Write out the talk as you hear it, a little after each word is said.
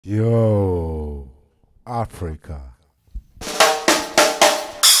Yo, Africa.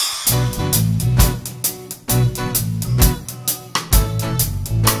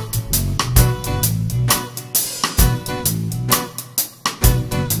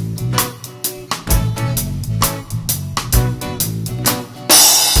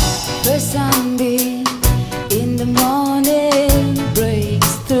 First sunbeam in the morning breaks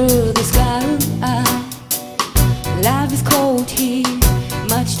through the sky. Life is cold here,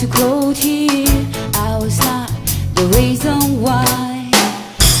 much too cold here. I was not the reason why.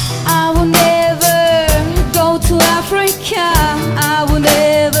 I will never go to Africa. I will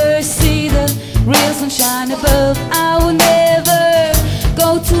never see the real sunshine above. I will never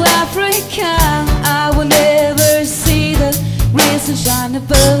go to Africa. I will never see the real sunshine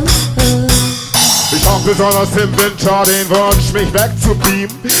above. Ich hab besonders im Winter den Wunsch, mich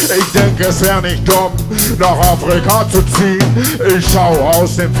wegzubeamen. Ich denke, es wäre nicht dumm, nach Afrika zu ziehen. Ich schau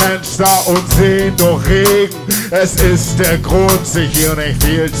aus dem Fenster und seh nur Regen. Es ist der Grund, sich hier nicht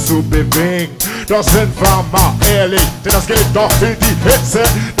viel zu bewegen. Doch sind wir mal ehrlich, denn das geht doch in die Hitze.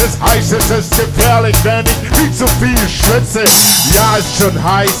 Das heißt, es ist gefährlich, wenn ich viel zu viel schwitze. Ja, ist schon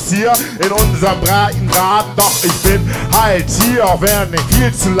heiß hier in unserem Breitengraden. Doch ich bin halt hier, auch wenn ich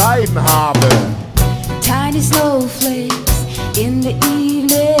viel zu leiden habe. Tiny snowflakes in the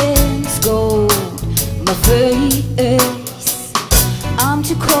evenings gold my face. I'm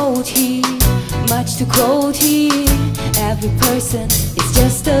too cold here, much too cold here. Every person is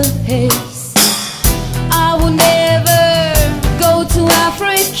just a haze. I will never go to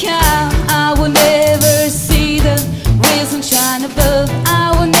Africa. I will never see the real sunshine above.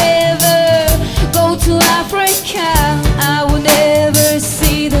 I will never go to Africa. I will never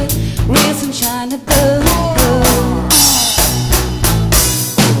see the real sunshine above.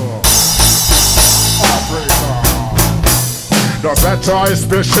 Das Wetter ist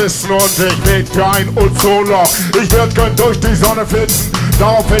beschissen und ich bete für ein Ozonloch. Ich würd gern durch die Sonne flitzen,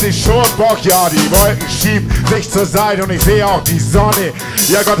 darauf hätte ich schon Bock. Ja, die Wolken schieben sich zur Seite und ich sehe auch die Sonne.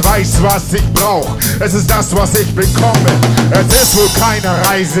 Ja, Gott weiß, was ich brauch. Es ist das, was ich bekomme. Es ist wohl keine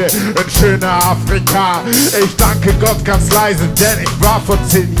Reise in schöne Afrika. Ich danke Gott ganz leise, denn ich war vor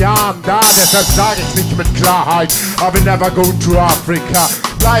 10 Jahren da. Deshalb sage ich nicht mit Klarheit, I will never go to Africa.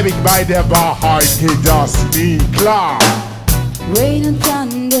 Bleib ich bei der Wahrheit, geht das nie klar. Rain and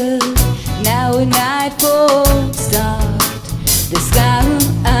thunder, now a nightfall start the sky.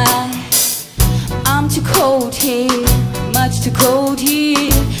 I'm too cold here, much too cold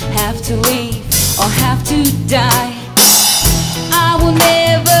here. Have to leave or have to die. I will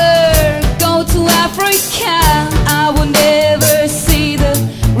never go to Africa. I will never see the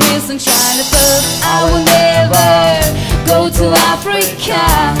real sunshine above. I will never go to Africa.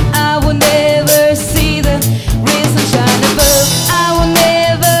 I will never see the real sunshine above. I will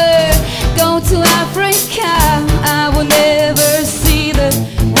never go to Africa. I will never see the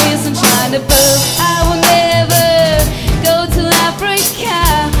real sunshine above. I will never go to Africa.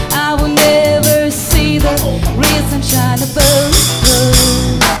 I will never see the real sunshine above.